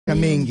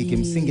mengi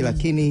kimsingi,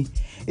 lakini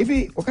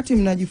hivi wakati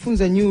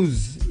mnajifunza news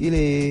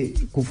ile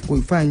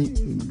kufanya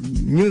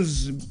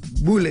news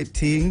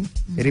bulletin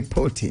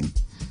reporting,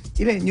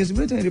 ile news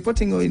bulletin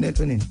reporting au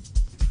inaitwa nini?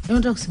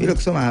 Ile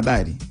kusoma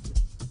habari.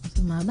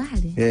 Kusoma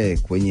habari?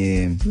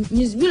 Kwenye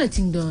news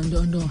bulletin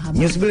ndo habari.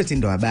 News bulletin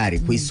ndo habari.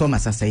 Kuisoma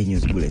sasa hii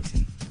news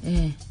bulletin.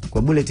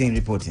 Kwa bulletin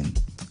reporting.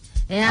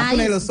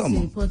 Hakuna hilo somo.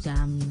 Report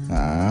hamna.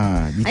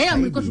 Haya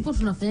mlikuwa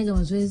tunafanyaga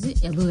mazoezi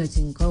ya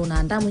bulletin. Kwa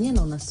unaandaa mwenyewe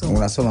na unasoma.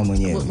 Unasoma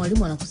mwenyewe.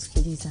 Mwalimu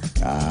anakusikiliza.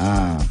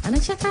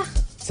 Anacheka.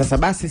 Sasa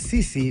basi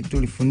sisi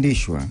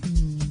tulifundishwa.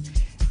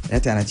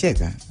 Hata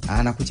anacheka,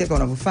 anakucheka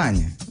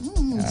unapofanya.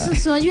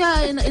 Sasa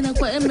unajua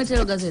inakuwa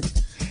mmetelo gazeti.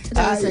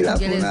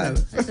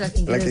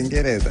 La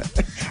Kiingereza.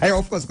 Hayo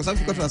of course kwa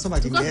sababu tulikuwa tunasoma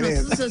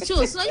Kiingereza. Sasa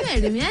unajua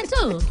elimu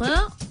yetu. Kwa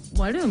hiyo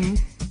mwalimu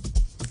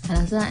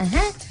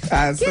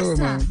anasema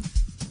soma.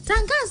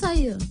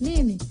 Tangaza hiyo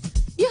nini?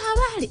 Hiyo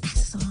habari.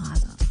 Sasa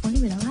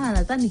mwalimu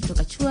nadhani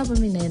kutoka chuo hapa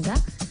mimi naenda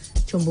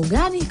chombo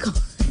gani kwa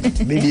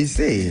BBC.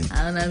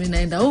 Na mimi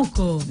naenda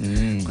huko.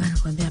 Kwa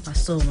anakuambia hapa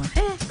soma.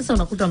 Sasa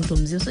unakuta mtu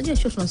mzima. Unajua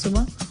chuo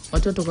tunasoma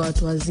watoto kwa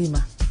watu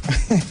wazima.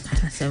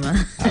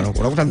 Anasema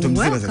unakuta mtu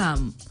mzima sasa.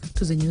 Welcome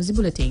to the news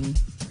bulletin.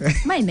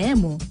 My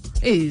name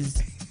is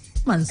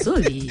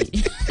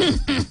Mansuri.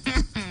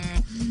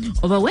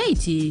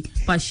 Overweight,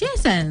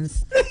 patience,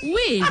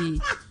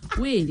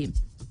 Willy.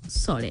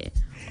 Sorry.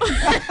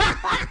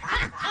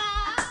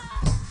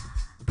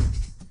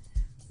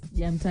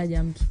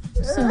 Jamtaja mtu.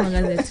 Soma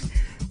gazeti.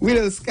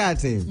 Wile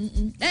uskate.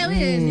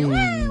 Wewe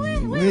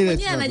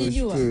mwenyewe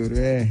anajijua.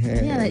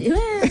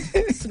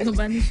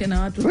 Sikombanishe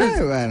na watu.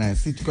 Wewe bwana,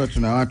 sisi tuko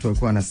tuna watu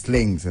walikuwa na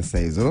slang sasa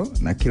hizo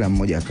na kila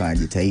mmoja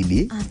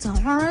akajitahidi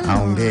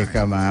aongee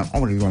kama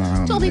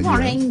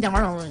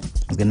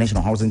the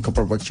National Housing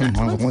Corporation.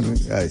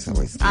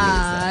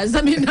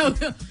 Zamini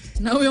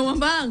na huyo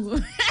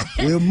mwambangu.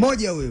 Huyo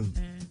mmoja huyo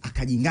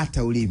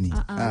akajingata ulimi.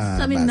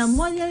 Sasa mimi na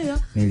mmoja huyo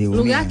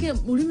lugha yake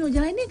ulimi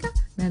hujalainika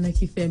na ana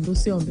kifembe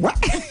usiombe.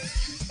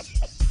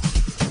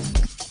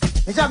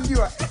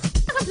 Nikamjua.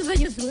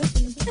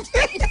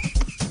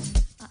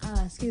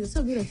 Sikiza,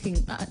 so bulletin.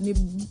 Ni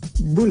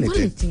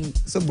bulletin.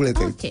 So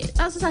bulletin. Okay.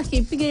 Sasa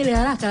akipiga ile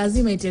haraka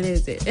lazima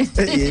iteleze.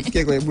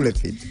 Ifike kwenye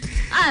bulletin.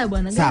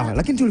 Bwana. Sawa,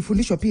 lakini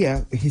tulifundishwa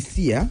pia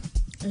hisia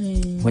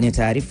kwenye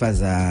taarifa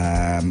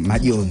za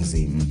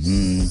majonzi.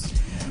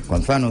 Kwa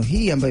mfano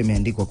hii ambayo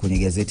imeandikwa kwenye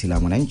gazeti la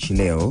Mwananchi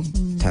leo,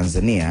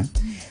 Tanzania,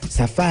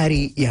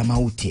 safari ya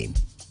mauti.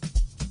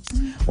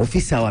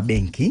 Ofisa wa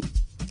benki,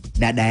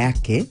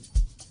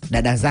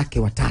 dada zake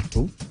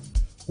watatu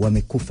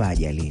wamekufa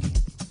ajalini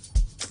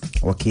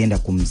wakienda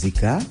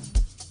kumzika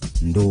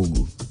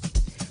ndugu.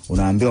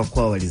 Unaambiwa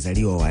kwa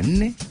walizaliwa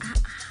wanne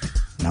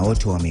na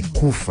wote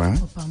wamekufa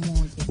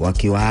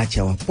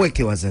wakiwaacha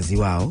wapweke wazazi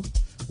wao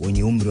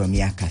wenye umri wa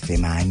miaka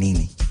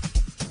 80.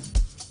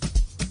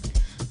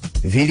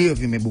 Vilio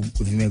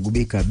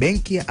vimegubika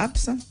benki ya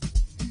Absa,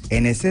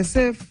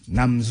 NSSF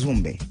na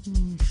Mzumbe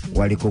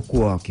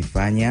walikokuwa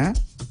wakifanya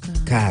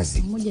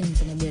kazi.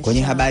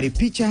 Kwenye habari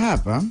picha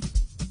hapa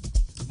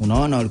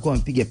unaona walikuwa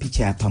wamepiga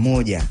picha ya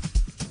pamoja.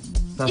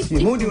 Sasa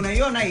mudi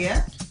unaiona hii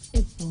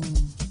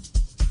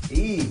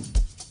hii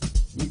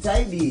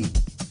jitahidi.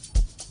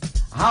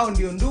 Hao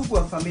ndio ndugu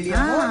wa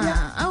familia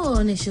moja. Au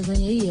oneshe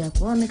kwenye hii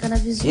hapo, onekana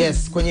vizuri.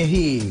 Yes, kwenye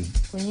hii.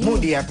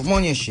 Mudi hapo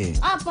muonyeshe.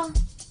 Hapa.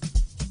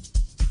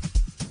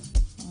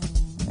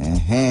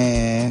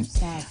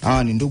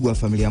 Hawa ni ndugu wa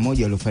familia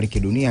moja waliofariki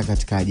dunia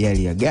katika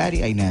ajali ya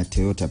gari aina ya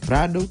Toyota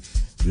Prado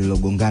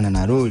lililogongana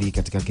na lori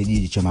katika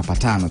kijiji cha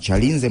Mapatano,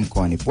 Chalinze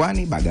mkoani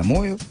Pwani,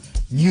 Bagamoyo,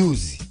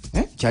 juzi.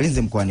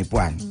 Chalinze mkoani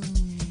Pwani.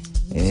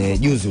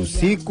 Juzi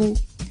usiku.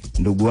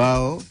 Ndugu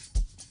wao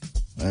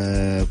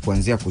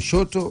kuanzia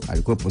kushoto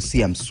alikuwepo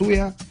Sia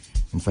Msuya,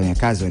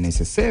 mfanyakazi wa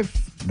NSSF,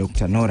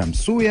 Dr. Nora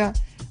Msuya,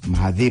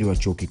 mhadhiri wa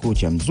chuo kikuu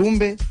cha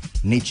Mzumbe,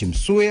 Nichi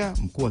Msuya,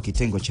 mkuu wa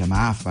kitengo cha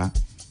maafa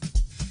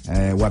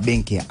wa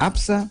benki ya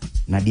Absa,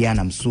 na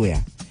Diana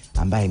Msuya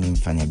ambaye ni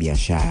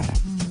mfanyabiashara.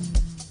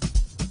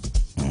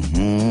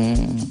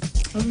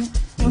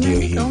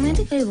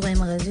 Wameandika hivyo kwenye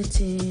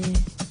magazeti.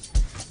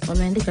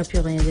 Wameandika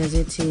pia kwenye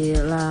gazeti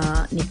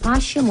la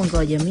Nipashe, Mwanga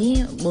wa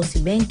Jamii, bosi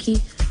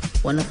benki,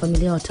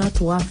 wanafamilia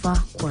watatu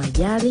wafa kwa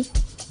ajali.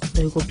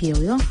 Ndio yuko pia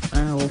huyo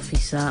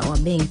ofisa wa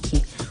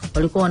benki.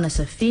 Walikuwa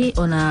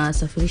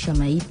wanasafirisha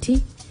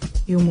maiti,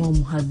 yumo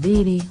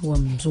mhadhiri wa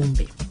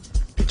Mzumbe.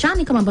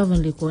 Pichani kama ambavyo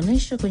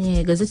nilikuonesha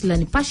kwenye gazeti la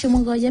Nipashe,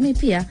 Mwanga wa Jamii,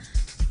 pia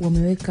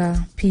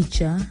wameweka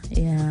picha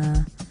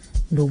ya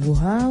ndugu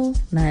hao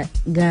na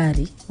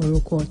gari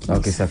walikuwa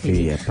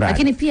wakisafiria.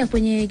 Lakini pia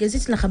kwenye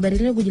gazeti la Habari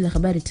Leo, guji la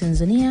habari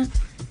Tanzania,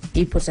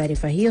 ipo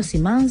taarifa hiyo: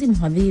 simanzi,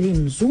 mhadhiri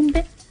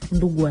Mzumbe,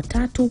 ndugu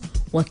watatu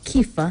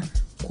wakifa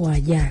kwa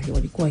ajali,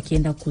 walikuwa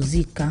wakienda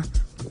kuzika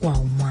kwa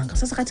Umwanga.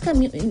 Sasa katika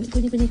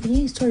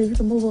kwenye story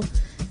vitu ambavyo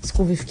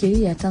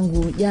sikuvifikiria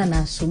tangu jana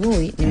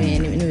asubuhi,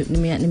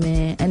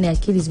 yani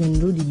akili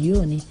zimenirudi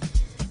jioni,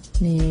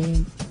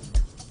 ni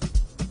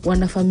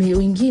wanafamilia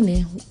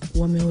wengine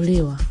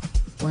wameolewa,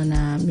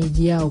 wana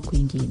miji yao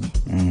kwingine.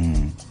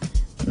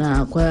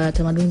 Na kwa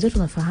tamaduni zetu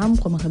nafahamu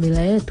kwa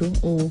makabila yetu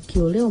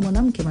ukiolewa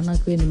mwanamke maana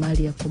yake ni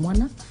mali ya kwa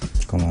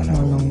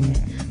mwanaume.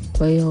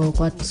 Kwa hiyo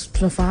kwa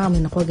tunafahamu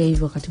inakuwa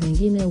hivyo, wakati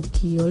mwingine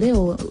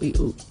ukiolewa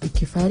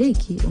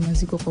ukifariki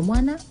unazikwa kwa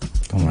mwanaume.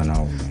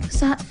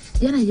 Sasa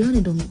jana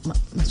jioni ndo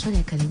maswali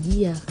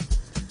yakarejea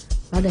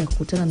baada ya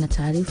kukutana na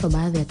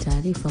baadhi ya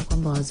taarifa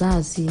kwamba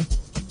wazazi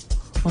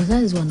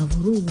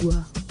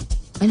wanavurugwa,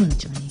 yani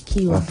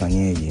wanachanganyikiwa.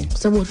 Wafanyeje? Kwa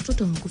sababu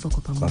watoto wamekufa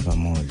kwa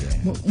pamoja.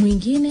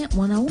 Mwingine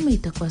mwanaume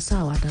itakuwa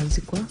sawa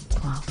atazikwa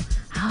kwao.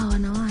 Hawa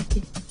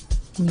wanawake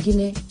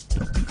mwingine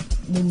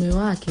mume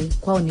wake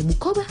kwao ni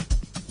Bukoba.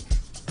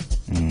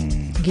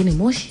 Mwingine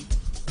Moshi.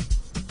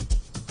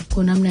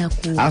 Kwa namna ya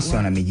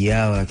hasa na miji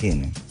yao,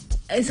 lakini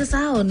sasa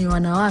hao ni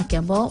wanawake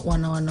ambao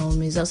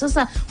wanaume zao.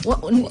 Sasa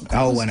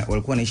au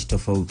walikuwa wanaishi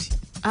tofauti.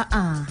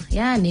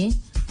 Yani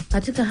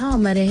katika hawa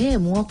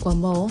marehemu wako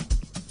ambao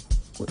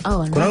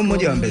kuna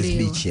mmoja wa Mbezi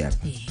Beach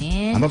hapa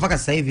ambao mpaka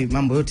sasa hivi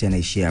mambo yote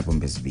yanaishia hapo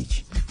Mbezi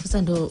Beach.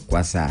 Sasa ndo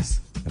kwa sasa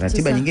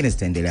ratiba nyingine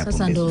zitaendelea hapo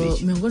Mbezi Beach. Sasa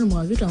ndo miongoni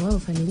mwa vitu ambavyo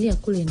familia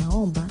kule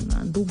inaomba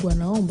na ndugu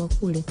anaomba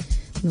kule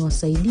ni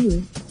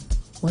wasaidiwe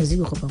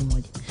waziko kwa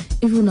pamoja.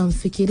 Hivi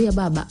unamfikiria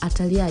baba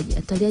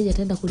ataliaje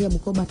ataenda kulia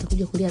Bukoba,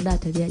 atakuja kulia Dar,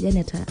 ataliaje?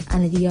 Yani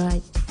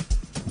anajigawaje?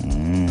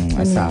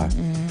 Sawa.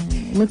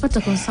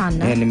 Umepata concern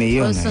na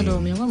nimeiona. Sasa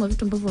ndo miongoni mwa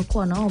vitu ambavyo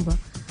walikuwa wanaomba.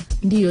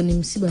 Ndio ni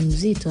msiba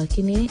mzito,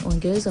 lakini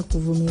wangeweza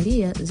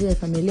kuvumilia zile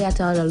familia,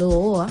 hata wale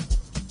waliooa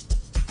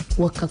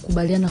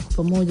wakakubaliana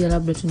kwa pamoja,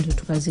 labda tu ndio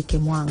tukazike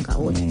Mwanga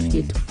wote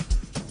kitu.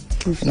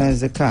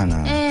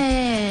 Inawezekana.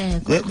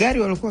 Gari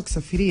walikuwa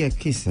kusafiria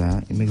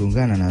kisa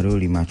imegongana na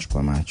lori macho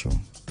kwa macho.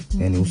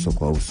 Yani uso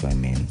kwa uso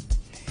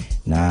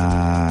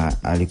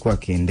na alikuwa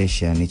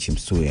akiendesha Nichi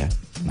Msuya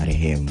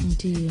marehemu,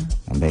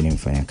 ambaye ni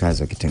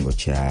mfanyakazi wa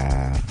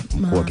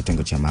mkuu wa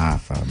kitengo cha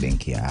maafa wa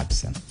benki ya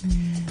Absa.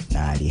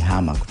 Na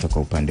alihama kutoka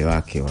upande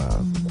wake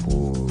wa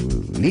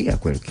kulia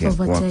kuelekea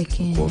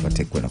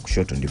kwa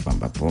kushoto, ndipo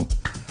ambapo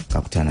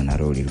kakutana na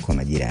lori. Ilikuwa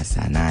majira ya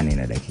saa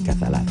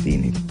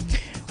 8:30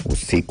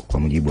 usiku, kwa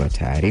mujibu wa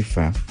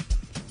taarifa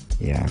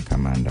ya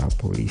kamanda wa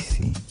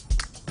polisi.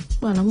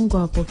 Bwana Mungu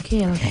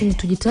awapokee, lakini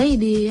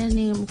tujitahidi,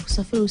 yani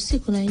kusafiri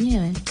usiku na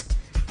wenyewe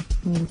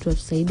Mungu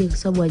tusaidie, kwa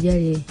sababu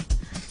ajali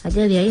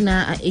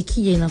haina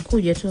ikija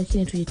inakuja tu,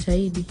 lakini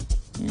tujitahidi.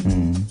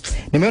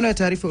 Nimeona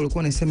taarifa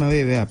ulikuwa unasema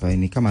wewe hapa,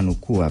 ni kama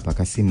nukuu hapa.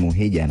 Kasimu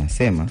Hija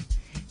anasema,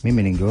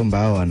 mimi ningeomba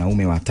hao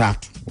wanaume 3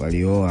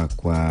 walioa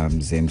kwa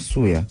mzee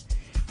Msuya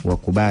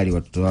wakubali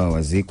watoto wao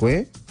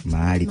wazikwe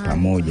mahali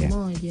pamoja,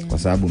 kwa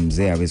sababu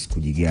mzee hawezi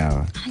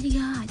kujigawa.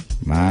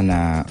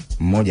 Maana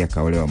mmoja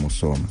kaolewa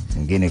Musoma,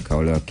 mwingine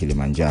kaolewa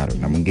Kilimanjaro,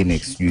 na mwingine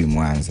sijui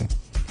Mwanza.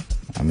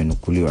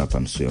 Amenukuliwa hapa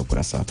Msuya,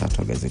 ukurasa wa 3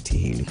 wa gazeti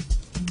hili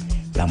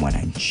la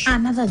Mwananchi.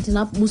 Nadhani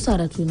tuna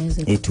busara tu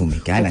inaweza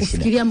itumika, na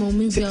kufikiria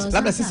maumivu ya wazazi.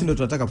 Labda sisi ndio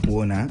tunataka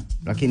kuona,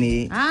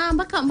 lakini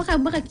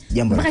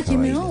mpaka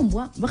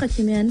kimeombwa, mpaka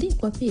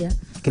kimeandikwa pia.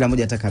 Kila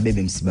mmoja ataka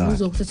bebe msiba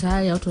wake. Kuta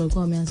tayari watu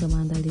walikuwa wameanza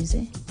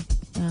maandalizi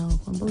yao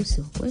kwamba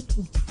usio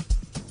kwetu.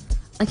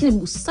 Lakini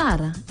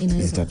busara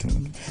inaweza.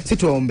 Sisi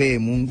tuwaombee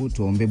Mungu,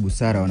 tuwaombee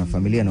busara wana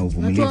familia na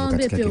uvumilivu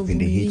katika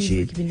kipindi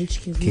hichi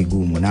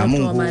kigumu. Na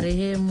Mungu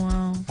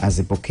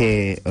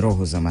azipokee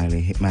roho za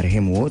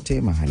marehemu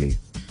wote mahali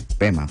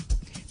pema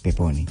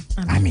peponi.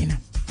 Amina.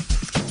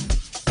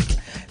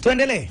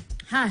 Tuendelee.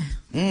 Haya.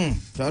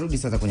 Tuarudi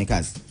sasa kwenye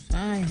kazi.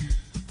 Haya.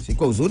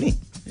 Siko huzuni?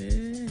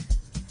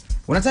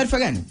 Una taarifa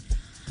gani?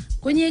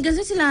 Kwenye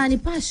gazeti la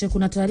Nipashe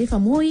kuna taarifa,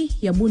 Moi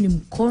yabuni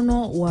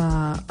mkono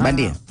wa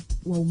bandia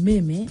wa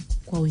umeme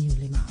kwa wenye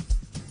ulemavu.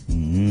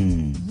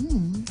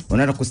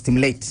 Unaenda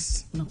kustimulate,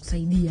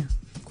 unakusaidia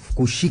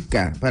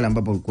kushika pale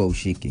ambapo ulikuwa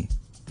ushiki.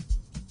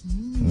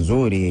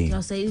 Nzuri.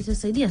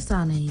 Itasaidia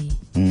sana hii.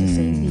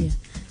 Itasaidia.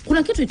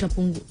 Kuna kitu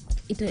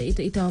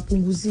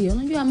itawapunguzia.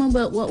 Unajua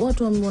mambo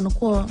watu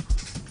wanakuwa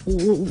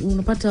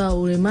unapata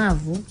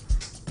ulemavu,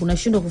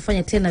 unashindwa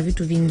kufanya tena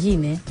vitu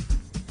vingine.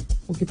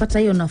 Ukipata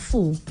hiyo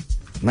nafuu,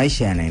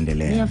 maisha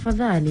yanaendelea. Ni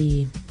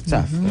afadhali.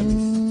 Safi.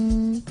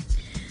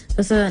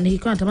 Sasa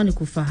nilikuwa natamani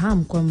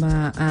kufahamu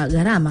kwamba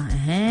gharama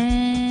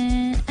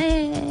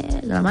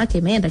gharama yake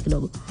imeenda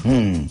kidogo.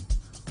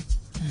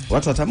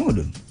 Watu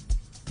watamudu?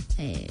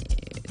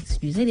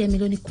 Sijui zaidi ya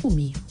milioni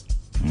 10.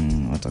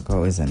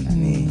 Watakaoweza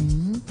nani?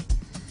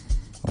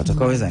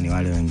 Watakaoweza ni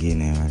wale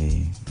wengine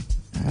wale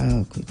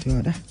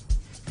kuitoa da.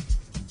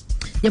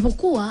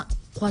 Japokuwa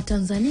kwa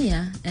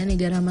Tanzania yani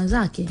gharama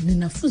zake ni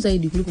nafuu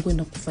zaidi kuliko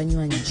kwenda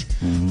kufanywa nje.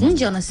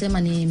 Nje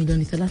wanasema ni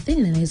milioni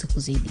 30 na inaweza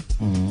kuzidi.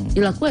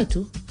 Ila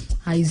kwetu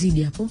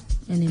haizidi hapo.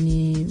 Yani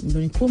ni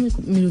milioni 10,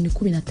 milioni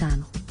 15.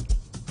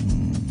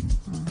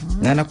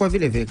 Na anakuwa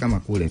vile kama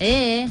kule.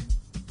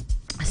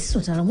 Sisi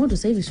wataalamu wetu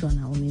sasa hivi sio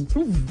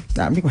wameimprove.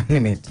 Mimi kwa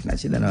nini na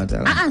shida na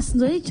wataalamu?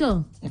 Ndio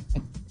hicho.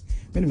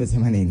 Mimi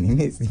nimesema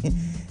nini?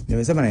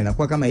 Nimesema na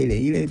inakuwa kama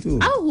ile tu.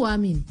 Au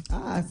huamini?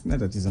 Sina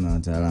tatizo na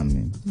wataalamu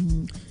mimi.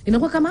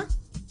 Inakuwa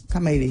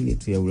kama ile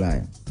tu ya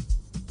Ulaya.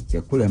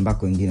 Ya kule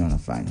ambako wengine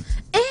wanafanya.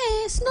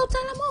 sina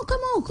utaalamu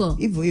kama huko.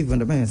 Hivyo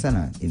ndio maana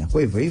sana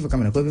inakuwa hivyo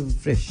kama inakuwa hivyo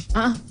fresh.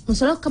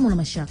 Msala kama una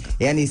mashaka.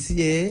 Yaani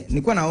sije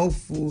nilikuwa na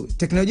hofu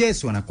teknolojia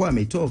yesu wanakuwa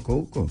wameitoka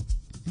huko.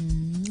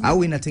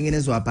 Au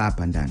inatengenezwa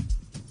hapa ndani.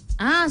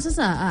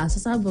 Sasa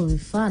hapo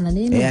vifaa na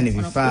nini? Yaani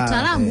vifaa.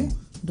 Utaalamu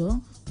ndo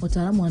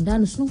wataalamu wa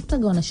ndani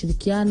unakutaga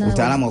wanashirikiana.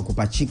 Utaalamu wa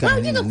kupachika na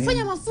nini.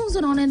 Kufanya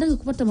mafunzo na wanaendaga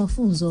kupata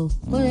mafunzo.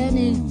 Kwa hiyo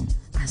yani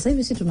sasa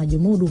hivi sisi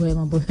tunajimudu kwa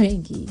mambo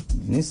mengi.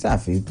 Ni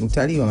safi,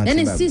 utalii wa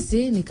matibabu. Yaani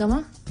sisi ni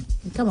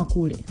kama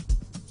kule.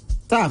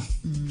 Safi.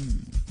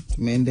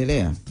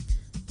 Tumeendelea.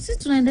 Sisi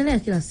tunaendelea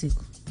kila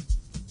siku.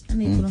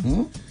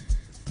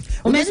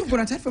 Yaani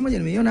kuna taarifa moja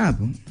nimeiona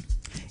hapo.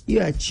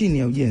 Hiyo ya chini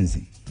ya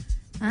ujenzi.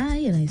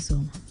 Hiyo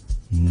naisoma.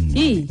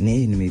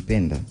 Hii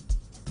nimeipenda.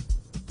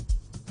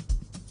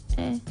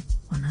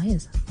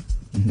 Wanaweza.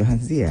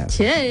 Ndoanzia.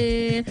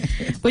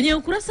 Kwenye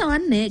ukurasa wa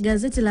 4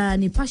 gazeti la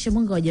Nipashe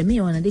Mwanga wa Jamii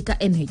wanaandika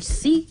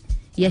NHC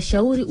ya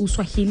shauri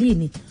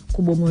Uswahilini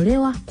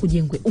kubomolewa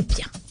kujengwe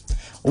upya.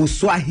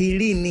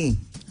 Uswahilini.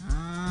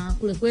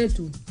 Kule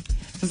kwetu.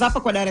 Sasa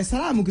hapa kwa Dar es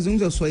Salaam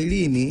ukizungumza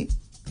Uswahilini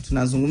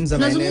tunazungumza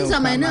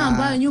maeneo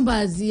ambayo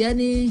nyumba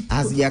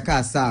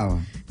hazijakaa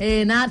sawa.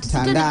 Na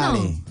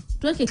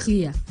tuweke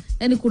clear.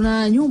 Yaani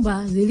kuna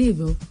nyumba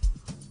zilivyo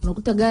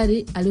unakuta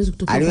gari aliwezi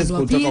kutoka upande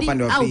wa pili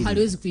au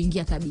haliwezi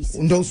kuingia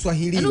kabisa. Ndio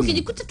Uswahilini. Yaani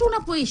ukijikuta tu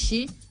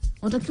unapoishi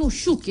unatakiwa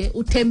ushuke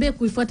utembee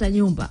kuifuata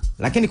nyumba.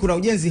 Lakini kuna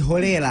ujenzi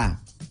holela.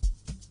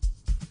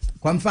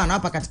 Kwa mfano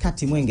hapa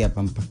katikati Mwenge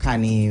hapa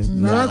mpakani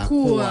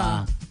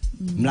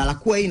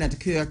Mlalakuwa hii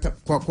inatakiwa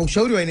kwa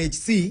ushauri wa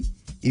NHC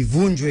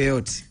ivunjwe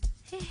yote.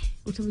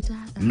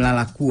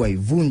 Mlalakuwa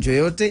ivunjwe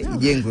yote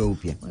ijengwe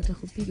upya.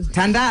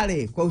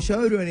 Tandale kwa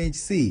ushauri wa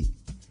NHC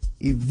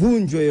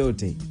ivunjwe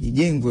yote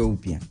ijengwe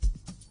upya.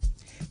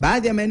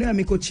 Baadhi ya maeneo ya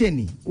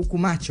Mikocheni huku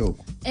Macho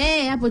huko.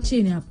 Hapo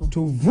chini hapo.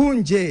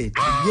 Tuvunje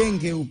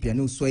tujenge upya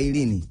ni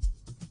Uswahilini.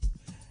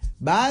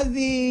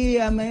 Baadhi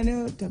ya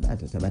maeneo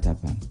Tabata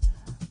hapa.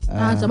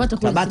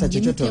 Tabata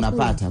chochote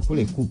unapata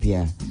kule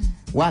kupya.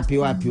 Wapi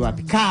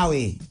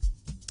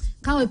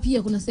Kawe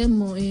pia kuna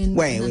sehemu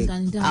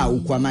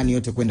Ukwamani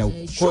yote kwenda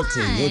kote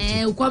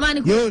yote.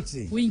 Ukwamani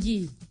yote.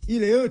 Wingi.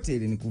 Ile yote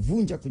ile ni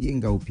kuvunja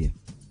kujenga upya.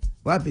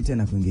 Wapi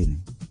tena kwingine?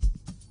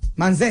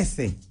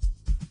 Manzese.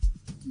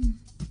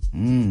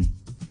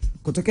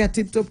 Kutokea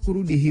Tip Top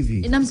kurudi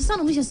hivi. Na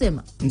Msasani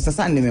umeshasema?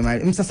 Msasani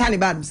Msasani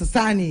bado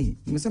Msasani.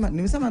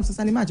 Nimesema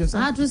Msasani Macho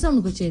sasa. Tulisema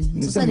Mikocheni.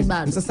 Msasani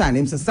bado.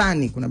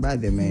 Msasani kuna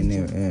baadhi ya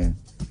maeneo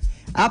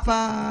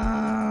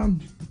hapa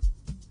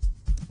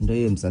ndio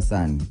hiyo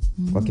Msasani.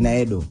 Kwa kina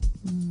Edo.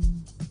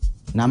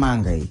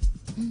 Namanga hii.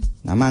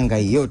 Namanga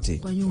hii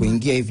yote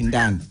kuingia hivi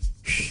ndani.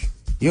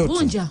 Yote.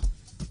 Vunja.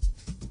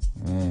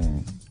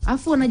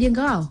 Afu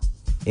wanajenga wao?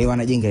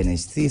 Wanajenga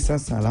NHC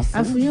sasa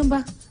alafu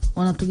nyumba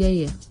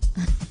wanatugaia.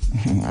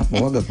 Hapo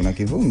waga kuna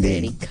kivumbi.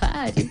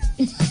 Serikali.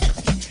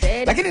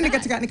 Lakini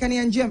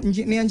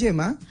ni nia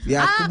njema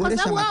ya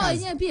kuboresha makazi. Wao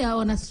wenyewe pia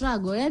wana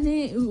struggle.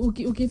 Yaani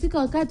ukifika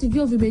wakati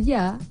vyo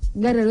vimejaa,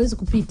 gari haliwezi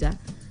kupita.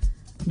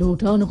 Ndio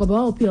utaona kwamba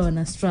wao pia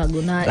wana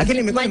struggle na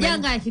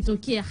majanga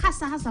yakitokea,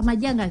 hasa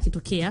majanga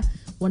yakitokea,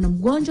 wana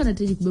mgonjwa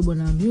anahitaji kubebwa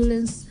na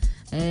ambulance.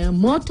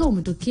 Moto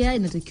umetokea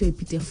inatakiwa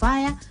ipite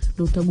fire,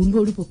 ndio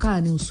utagundua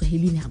ulipokaa ni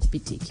Uswahilini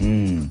hakupitiki.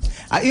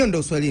 Hiyo ndio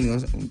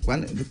Uswahilini.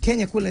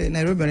 Kenya kule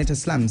Nairobi wanaita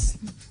slums.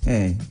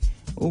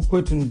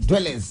 Huko tu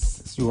dwellers,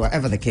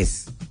 whatever the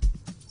case.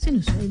 Si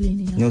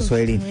Uswahilini. Ni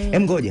Uswahilini.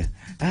 Ngoja.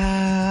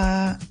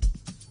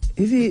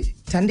 Hivi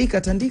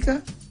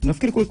tandika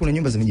nafikiri kule kuna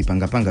nyumba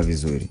zimejipanga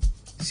vizuri.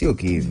 Sio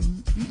hivyo.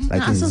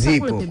 Lakini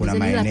zipo kuna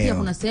maeneo. Pia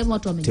kuna sehemu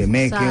watu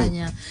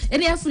wamejikusanya.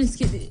 Yaani afu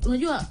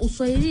unajua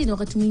Uswahilini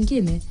wakati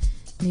mwingine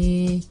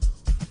ni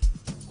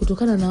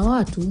kutokana na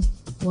watu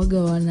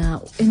waga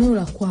wana eneo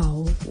la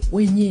kwao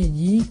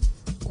wenyeji,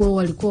 kwa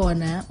walikuwa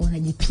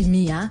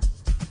wanajipimia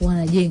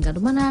wanajenga.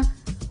 Ndio maana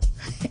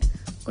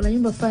kuna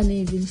nyumba fani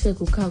hivi nisha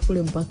kukaa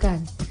kule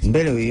mpakani.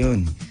 Mbele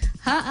uioni.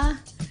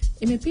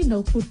 Imepinda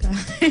ukuta.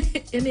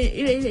 Yaani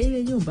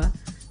ile nyumba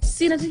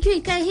si inatakiwa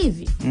ikae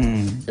hivi.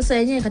 Sasa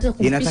yenyewe katika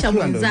kumpisha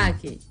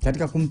mwenzake.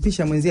 Katika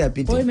kumpisha mwenzie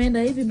apite. Kwa hiyo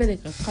imeenda hivi mbele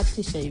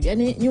kakatisha hivi.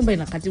 Yaani nyumba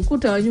inakati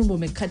ukuta wa nyumba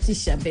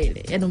umekatisha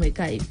mbele. Yaani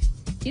umekaa hivi.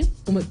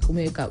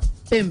 Umeweka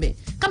pembe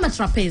kama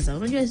trapeza.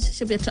 Unajua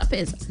shape ya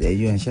trapeza?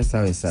 Sijajua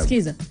nishasawa sawa.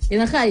 Sikiza,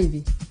 inakaa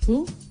hivi.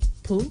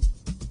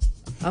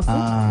 Afu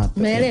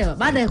umeelewa?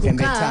 Baada ya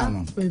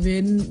kukaa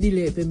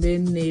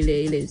pembeni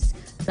ile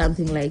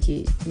something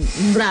like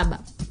mraba.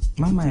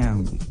 Mama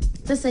yangu.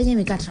 Sasa yenyewe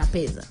imekaa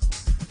trapeza.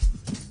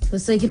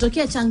 Sasa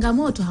ikitokea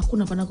changamoto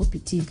hakuna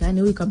panakopitika.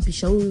 Yaani huyu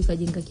kampisha huyu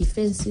kajenga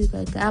kifensi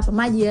hapa,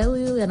 maji ya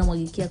huyu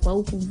yanamwagikia kwa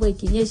huku, mvua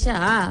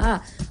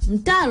ikinyesha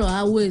mtaro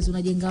hauwezi,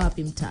 unajenga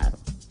wapi mtaro?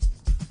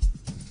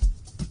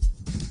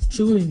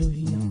 Shughuli ndio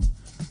hiyo.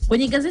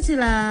 Kwenye gazeti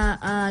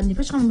la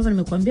Nipashe kama ambavyo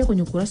nimekuambia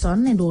kwenye ukurasa wa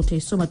 4 ndio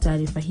utaisoma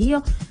taarifa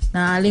hiyo,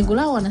 na lengo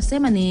lao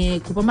wanasema ni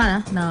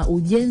kupambana na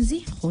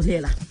ujenzi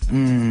holela.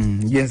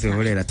 Ujenzi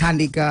holela.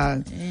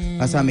 Tandika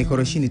hasa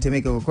Mikoroshini,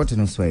 Temeke kokote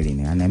na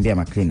Uswahilini. Ananiambia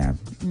maklina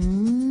hapo.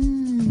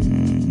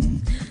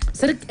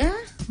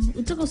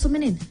 Utaka usome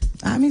nini?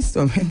 Mimi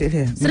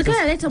sitoendelea. Serikali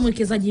inaleta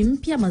mwekezaji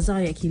mpya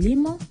mazao ya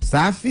kilimo.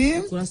 Safi.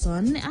 Ukurasa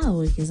wa 4.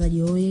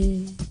 Uwekezaji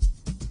oye.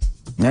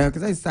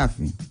 Uwekezaji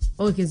safi.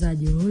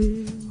 Uwekezaji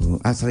oye.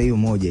 Sasa hiyo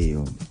moja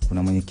hiyo.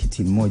 Kuna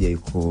mwenyekiti mmoja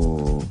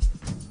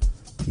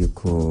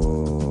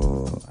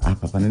yuko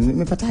hapa pana.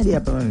 Nimepataje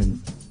hapa?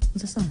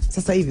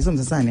 Sasa hivi sio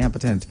Msasani hapa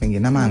tena tupenge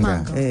na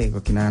Manga.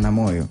 Kwa kina na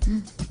moyo.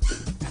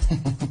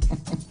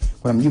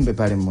 Kuna mjumbe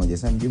pale mmoja.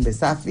 Sasa mjumbe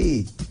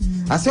safi.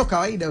 Sio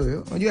kawaida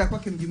huyo. Unajua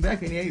kwake mjumbe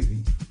yake ni hivi.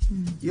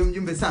 Hiyo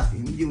mjumbe safi.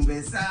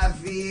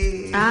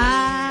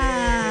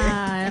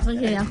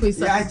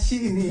 Ya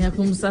chini. Ya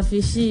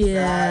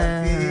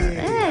kumsafishia.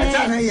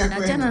 Achana hii ya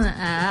kwenu.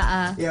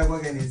 Achana ya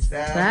kwake ni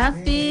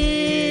safi.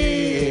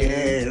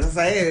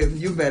 Sasa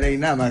mjumbe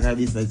anainama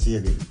kabisa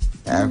chini.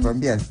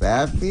 Anakuambia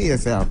safi,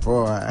 sasa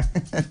poa.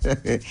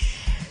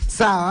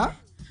 Sawa.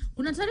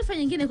 Kuna taarifa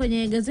nyingine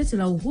kwenye gazeti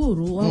la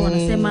Uhuru, wao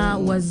wanasema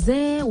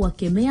wazee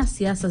wakemea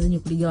siasa zenye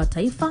kuligawa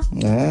taifa.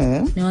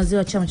 Ni wazee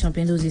wa Chama cha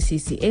Mapinduzi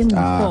CCM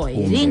mkoa wa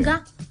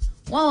Iringa.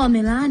 Wao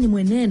wamelaani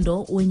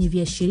mwenendo wenye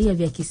viashiria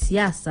vya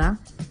kisiasa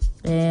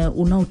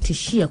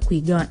unaotishia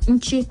kuigawa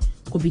nchi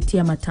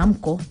kupitia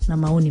matamko na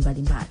maoni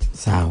mbalimbali.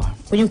 Sawa.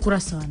 Kwenye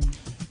ukurasa wa 4.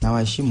 Na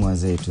waheshimu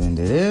wazee,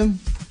 tuendelee.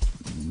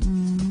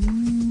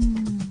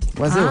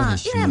 Wazee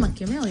waheshimu.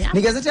 Makemeo ya.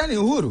 Ni gazeti yani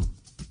Uhuru.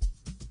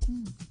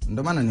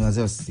 Ndio maana ni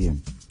wazee wa CCM.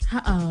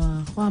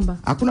 Kwamba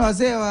hakuna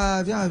wazee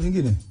wa vyama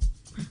vingine.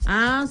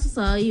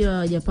 Sasa hiyo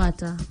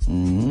hajapata.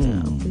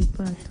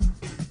 Kuipata.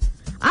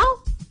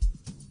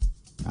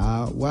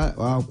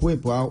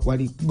 Kuwepo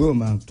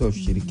waligoma kutoa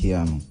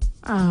ushirikiano.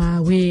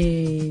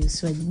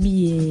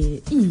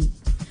 Usiwajibie.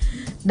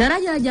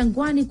 Daraja la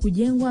Jangwani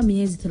kujengwa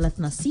miezi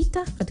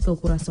 36 katika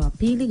ukurasa wa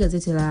 2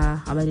 gazeti la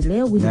Habari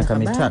Leo. Miaka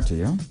mitatu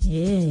hiyo.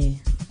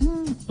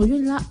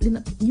 Unajua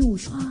lina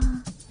jushwa.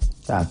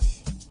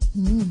 Safi.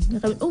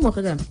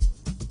 Mwaka gani?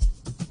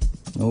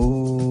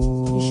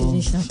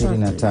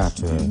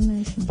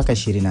 23 mpaka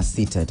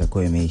 26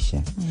 itakuwa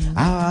imeisha.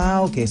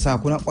 Okay, sawa.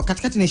 Kuna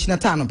katikati ni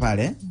 25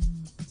 pale.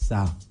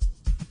 Sawa.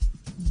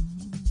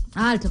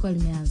 Litakuwa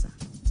limeanza.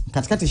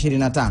 Katikati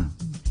 25.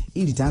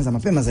 Ili litaanza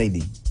mapema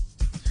zaidi.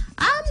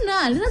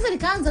 Linaweza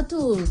likaanza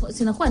tu,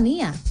 sinakuwa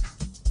nia.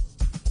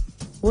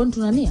 Wewe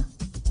tuna nia?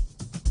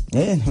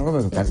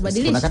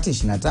 Kuna kati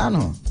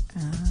 25.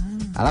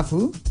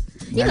 Alafu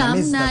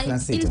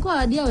ilikuwa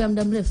adia ya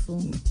muda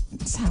mrefu.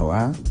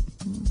 Sawa.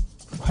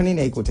 Kwa nini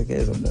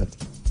haikutekelezwa ndoto?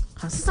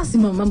 Sasa si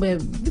mambo ya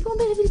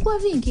vipaumbele vilikuwa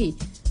vingi.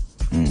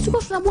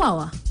 Siko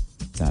tunabwawa.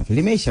 Safi,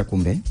 limeisha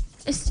kumbe.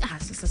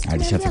 Sasa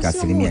alishafika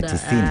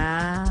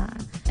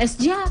 90%.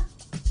 SGR.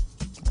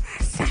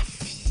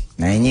 Safi.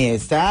 Na yenyewe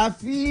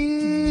safi.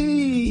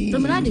 Ndio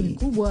mradi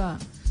mkubwa.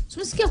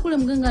 Tumesikia kule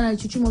mganga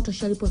analichuchuma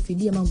utashalipo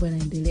fidia, mambo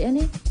yanaendelea.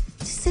 Yaani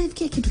sasa hivi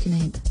kitu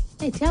kinaenda.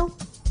 Au?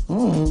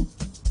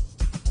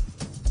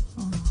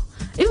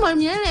 Hivi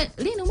Mwalimu Nyerere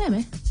lini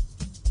umeme?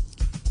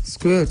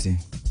 Siku yote.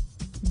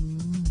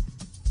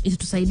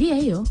 Itatusaidia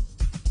hiyo?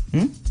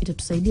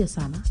 Itatusaidia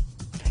sana.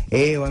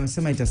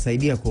 Wamesema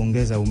itasaidia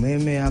kuongeza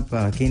umeme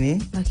hapa,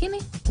 lakini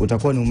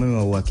utakuwa ni umeme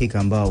wa uhakika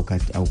ambao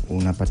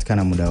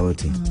unapatikana muda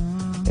wote.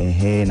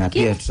 Na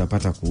pia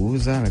tutapata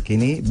kuuza,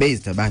 lakini bei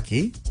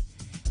zitabaki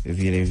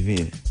vile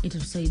vile.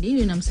 Itatusaidia,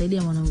 hiyo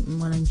inamsaidia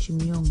mwananchi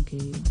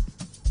mnyonge.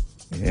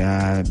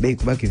 Bei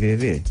kubaki vile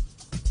vile.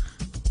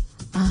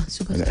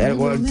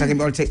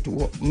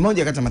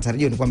 Mmoja kati ya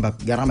matarajio ni kwamba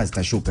gharama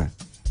zitashuka.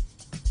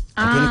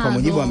 Lakini kwa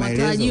mujibu wa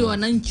maelezo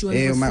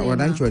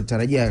wananchi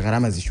walitarajia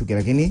gharama zishuke,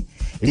 lakini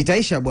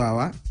litaisha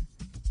bwawa,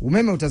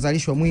 umeme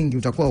utazalishwa mwingi,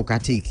 utakuwa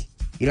ukatiki,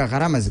 ila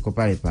gharama ziko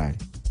pale pale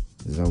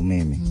za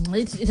umeme.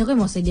 Itakuwa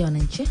imewasaidia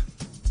wananchi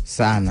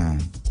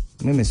sana.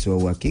 Umeme si wa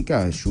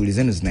uhakika, shughuli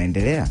zenu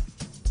zinaendelea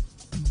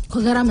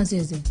kwa gharama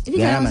zile. Hivi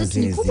gharama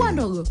ni kubwa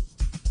ndogo?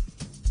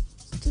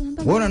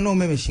 Unaona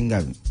umeme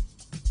shingapi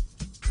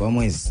kwa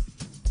mwezi?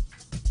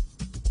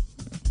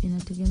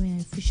 Inategemea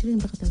 20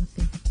 mpaka 30.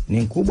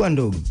 Ni kubwa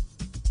ndogo?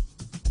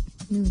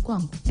 Mimi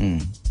kwangu.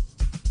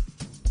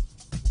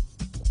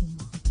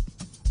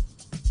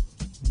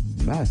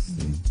 Basi.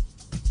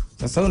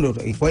 Sasa ndio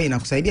kwa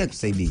inakusaidia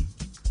kusaidia.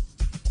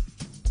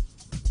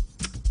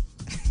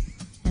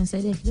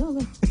 Inasaidia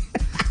kidogo.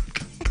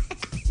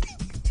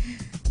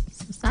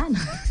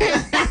 Sana.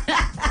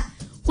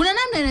 Kuna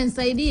namna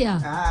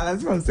inanisaidia.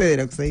 Lazima useme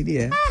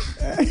inakusaidia.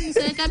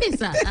 Sasa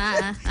kabisa.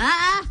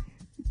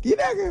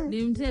 Kidogo.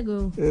 Ni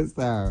mtego.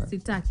 Sawa.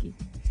 Sitaki.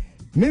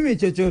 Mimi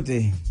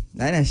chochote,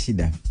 haina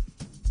shida.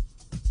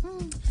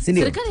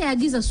 Serikali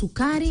yaagiza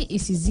sukari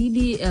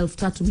isizidi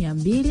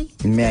 3200.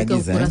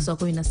 Imeagiza ukurasa wa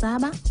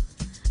 17.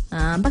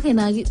 Mpaka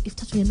inaagiza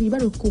 3200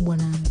 bado kubwa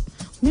nayo.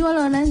 Mimi wale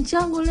wananchi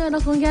wangu leo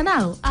nakuongea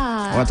nao.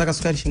 Wanataka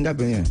sukari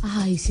shingapi wenyewe?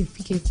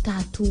 Isifike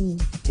 3000.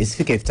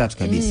 Isifike 3000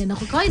 kabisa. Na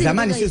kwa kawaida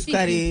zamani si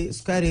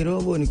sukari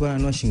robo nilikuwa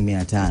nanunua shilingi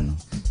 500.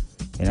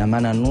 Ina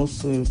maana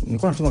nusu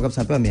nilikuwa natuma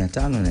kabisa napewa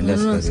 500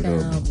 naendea sukari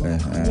robo.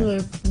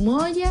 1000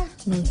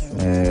 nusu.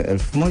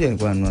 1000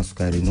 nilikuwa nanunua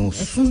sukari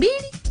nusu. 2000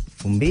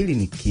 2,000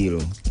 ni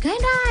kilo.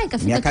 Kaenda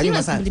ikafika kilo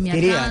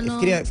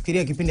 2,500.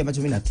 Fikiria kipindi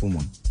ambacho mimi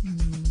natumwa.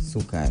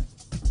 Sukari.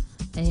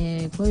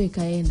 Kwa hiyo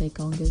ikaenda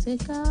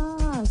ikaongezeka.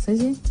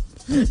 Sasa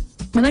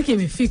manake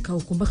imefika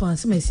huko mpaka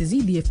wanasema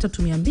isizidi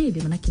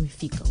 3,200, manake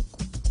imefika huko.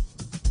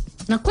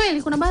 Na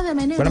kweli kuna baadhi ya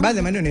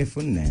maeneo ni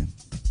 4,000.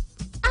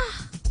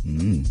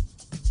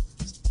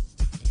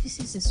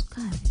 Sisi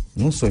sukari.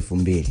 Nusu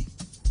 2,000.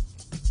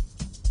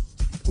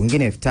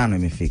 Wengine 5,000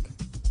 imefika.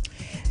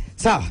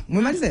 Sawa,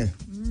 umemaliza?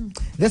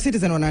 The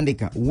Citizen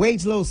wanaandika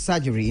weight loss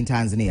surgery in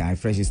Tanzania. A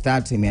fresh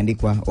start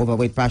imeandikwa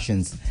overweight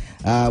patients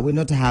will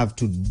not have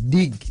to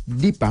dig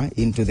deeper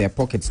into their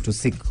pockets to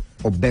seek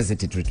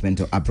obesity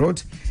treatment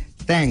abroad,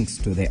 thanks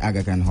to the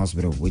Aga Khan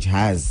Hospital, which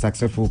has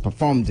successfully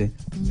performed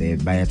the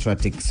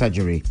bariatric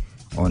surgery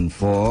on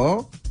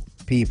 4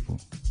 people.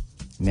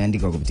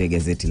 Imeandikwa kupitia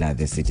gazeti la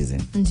The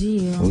Citizen.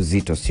 Ndio.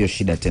 Uzito sio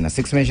shida tena.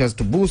 6 measures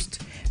to boost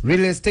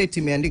real estate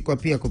imeandikwa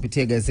pia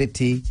kupitia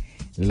gazeti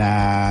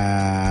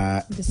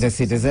la The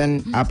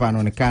Citizen. Hapa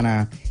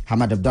anaonekana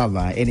Hamad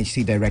Abdallah,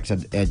 NHC Director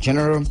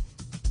General.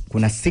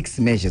 Kuna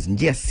 6 measures,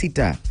 njia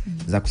 6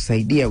 za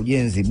kusaidia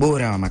ujenzi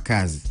bora wa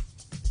makazi.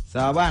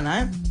 Sawa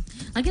bana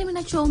Lakini mimi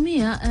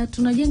ninachoumia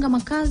tunajenga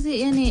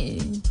makazi,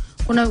 yani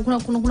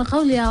kuna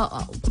kauli ya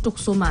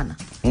kutokusomana.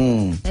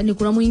 Yani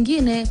kuna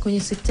mwingine kwenye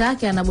sekta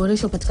yake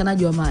anaboresha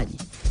upatikanaji wa maji.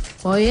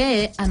 Kwa hiyo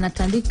yeye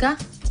anatandika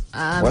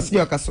wasije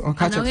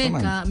wakaacha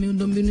kusomana,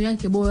 miundombinu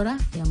yake bora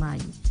ya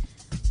maji.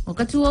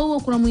 Wakati huo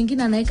kuna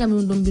mwingine anaweka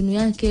miundombinu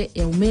yake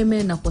ya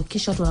umeme na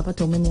kuhakikisha watu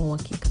wanapata umeme wa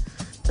uhakika.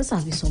 Sasa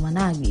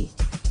havisomanagi.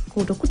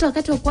 Kwa utakuta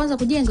wakati wa kuanza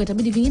kujenga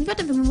itabidi vingine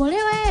vyote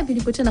vimebolewe,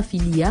 vilipo tena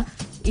fidia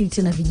ili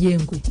tena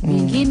vijengwe.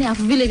 Vingine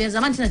afu vile vya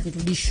zamani tena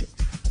virudishwe.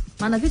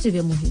 Maana vitu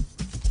vya muhimu.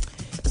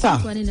 Sawa.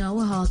 Kwa nini wao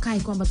hawakai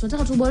kwamba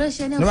tunataka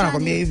tuboreshe eneo fulani?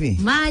 Nakwambia hivi.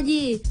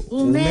 Maji,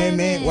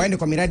 umeme, waende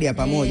kwa miradi ya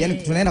pamoja. Yani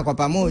tunaenda kwa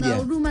pamoja. Kuna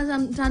huduma za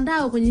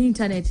mtandao kwenye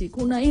internet.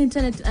 Kuna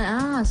internet.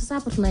 Sasa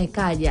hapa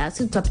tunaikaje?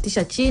 Sisi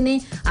tutapitisha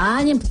chini,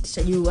 nyinyi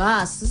mtapitisha juu.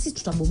 Sisi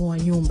tutabomoa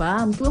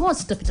nyumba. Mkibomoa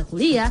sisi tutapita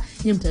kulia,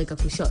 nyinyi mtaweka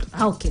kushoto.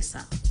 Okay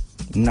sawa.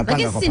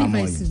 Mnapanga kwa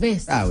pamoja.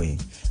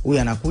 Huyu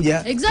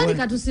anakuja. Exactly,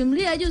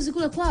 katusimulia juzi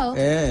kule kwao.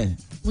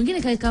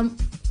 Mwingine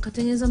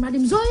katengeneza mradi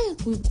mzuri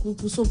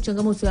kusolve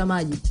changamoto ya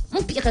maji.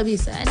 Mpya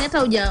kabisa. Yaani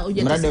hata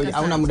mradi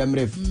hauna muda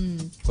mrefu.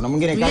 Kuna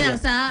mwingine kaja.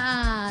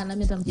 Na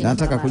mimi nitakujenga.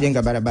 Nataka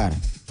kujenga barabara.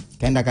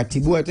 Kaenda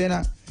katibua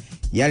tena.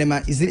 Yale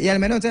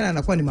maeneo tena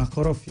yanakuwa ni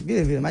makorofi.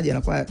 Vile maji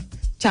yanakuwa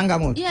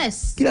changamoto.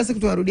 Yes. Kila siku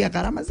tunarudia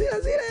karama zile.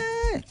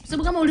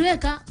 Sababu kama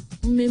uliweka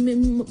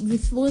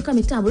vifuweka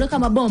mitambo, weka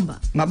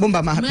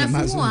mabomba mapya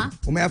mazuri.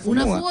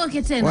 Umeyafumua.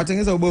 Unafua tena.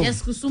 Watengeneza ubovu.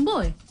 Yes,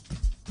 kusumbue.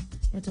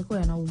 Yatakuwa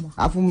yanauma.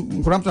 Alafu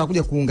kuna mtu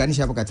anakuja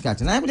kuunganisha hapo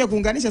katikati. Na anakuja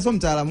kuunganisha sio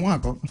mtaalamu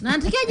wako. Na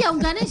anatakaje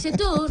aunganishe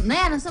tu. Na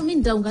yeye anasema mimi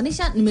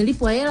nitaunganisha,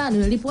 nimelipwa hela,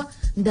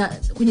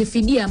 kwenye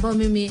fidia ambayo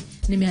mimi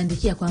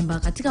nimeandikia kwamba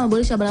katika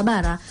maboresho ya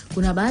barabara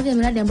kuna baadhi ya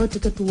miradi ambayo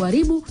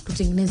tuharibu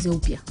tutengeneze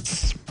upya.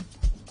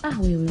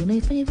 Wewe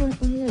unaifanya hivyo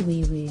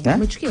wewe.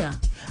 Umechukia?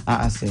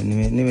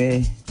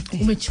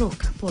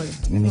 Umechoka, pole.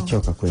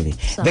 Nimechoka kweli.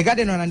 The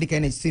Guardian wanaandika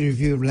NHC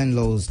review land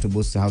laws to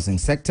boost the housing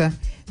sector.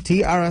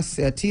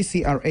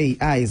 TCRA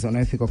eyes on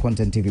ethical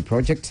content TV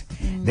project.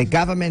 The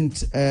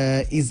government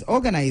is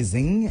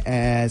organizing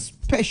a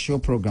special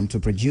program to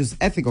produce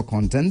ethical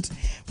content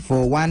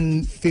for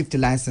 150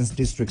 licensed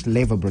district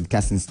level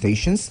broadcasting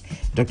stations.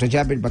 Dr.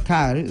 Jabir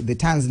Bakar, the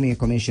Tanzania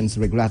Commission's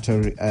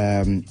Regulatory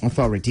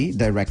Authority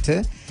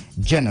Director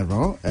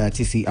General,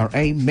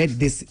 TCRA, made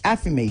this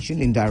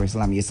affirmation in Dar es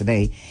Salaam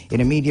yesterday in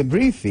a media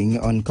briefing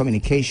on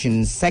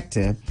communication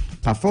sector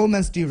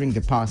performance during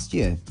the past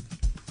year.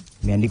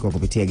 Imeandikwa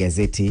kupitia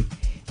gazeti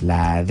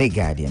la The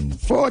Guardian.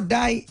 4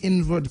 die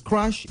in road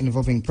crash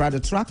involving Prado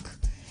truck.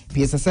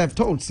 PSSF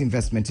tolls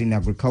investment in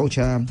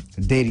agriculture,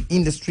 dairy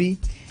industry.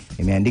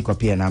 Imeandikwa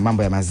pia na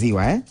mambo ya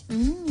maziwa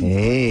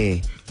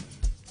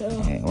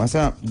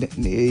wasa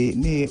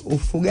ni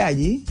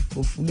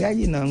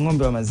ufugaji na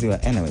ng'ombe wa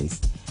maziwa. Anyways,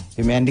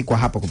 imeandikwa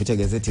hapo kupitia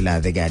gazeti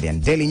la The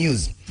Guardian. Daily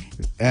News.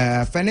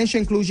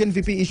 Financial inclusion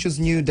VP issues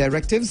new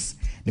directives.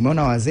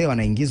 Nimeona wazee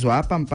wanaingizwa hapa